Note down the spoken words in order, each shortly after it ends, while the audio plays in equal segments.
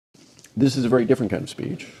This is a very different kind of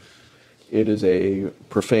speech. It is a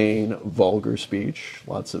profane, vulgar speech,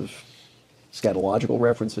 lots of scatological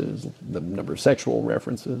references, the number of sexual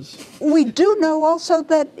references. We do know also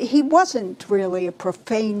that he wasn't really a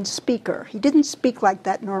profane speaker. He didn't speak like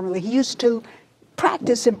that normally. He used to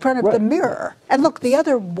practice in front of the mirror. And look, the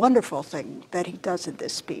other wonderful thing that he does in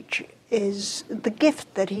this speech is the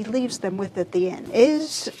gift that he leaves them with at the end,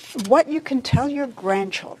 is what you can tell your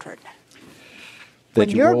grandchildren. When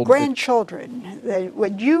your grandchildren,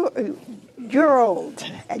 when you're old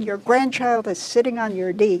and your grandchild is sitting on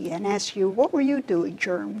your knee and asks you, what were you doing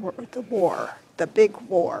during the war, the big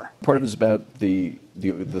war? Part of it is about the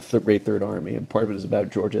Great Third Army, and part of it is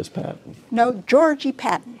about George S. Patton. No, George E.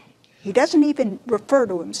 Patton. He doesn't even refer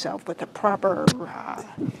to himself with a proper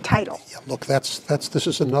title. Yeah, look, this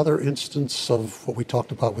is another instance of what we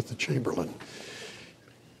talked about with the Chamberlain.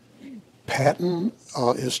 Patton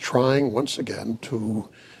is trying once again to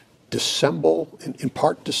dissemble, in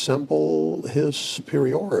part dissemble his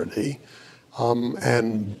superiority,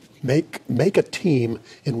 and make a team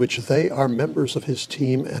in which they are members of his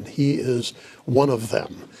team and he is one of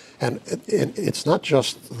them. And it's not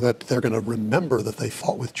just that they're going to remember that they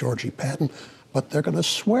fought with George E. Patton, but they're going to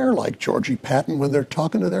swear like George E. Patton when they're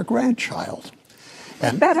talking to their grandchild.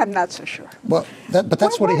 And that I'm not so sure. Well, but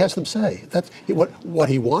that's what he has them say. What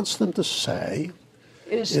he wants them to say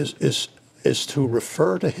is to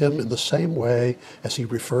refer to him in the same way as he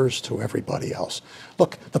refers to everybody else.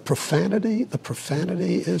 Look, the profanity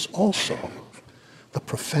is also, the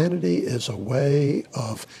profanity is a way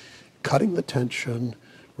of cutting the tension,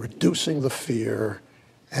 reducing the fear,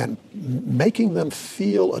 and making them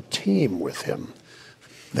feel a team with him.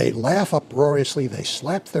 They laugh uproariously, they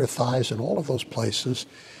slap their thighs in all of those places,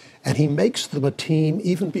 and he makes them a team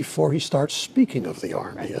even before he starts speaking of the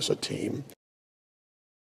army as a team.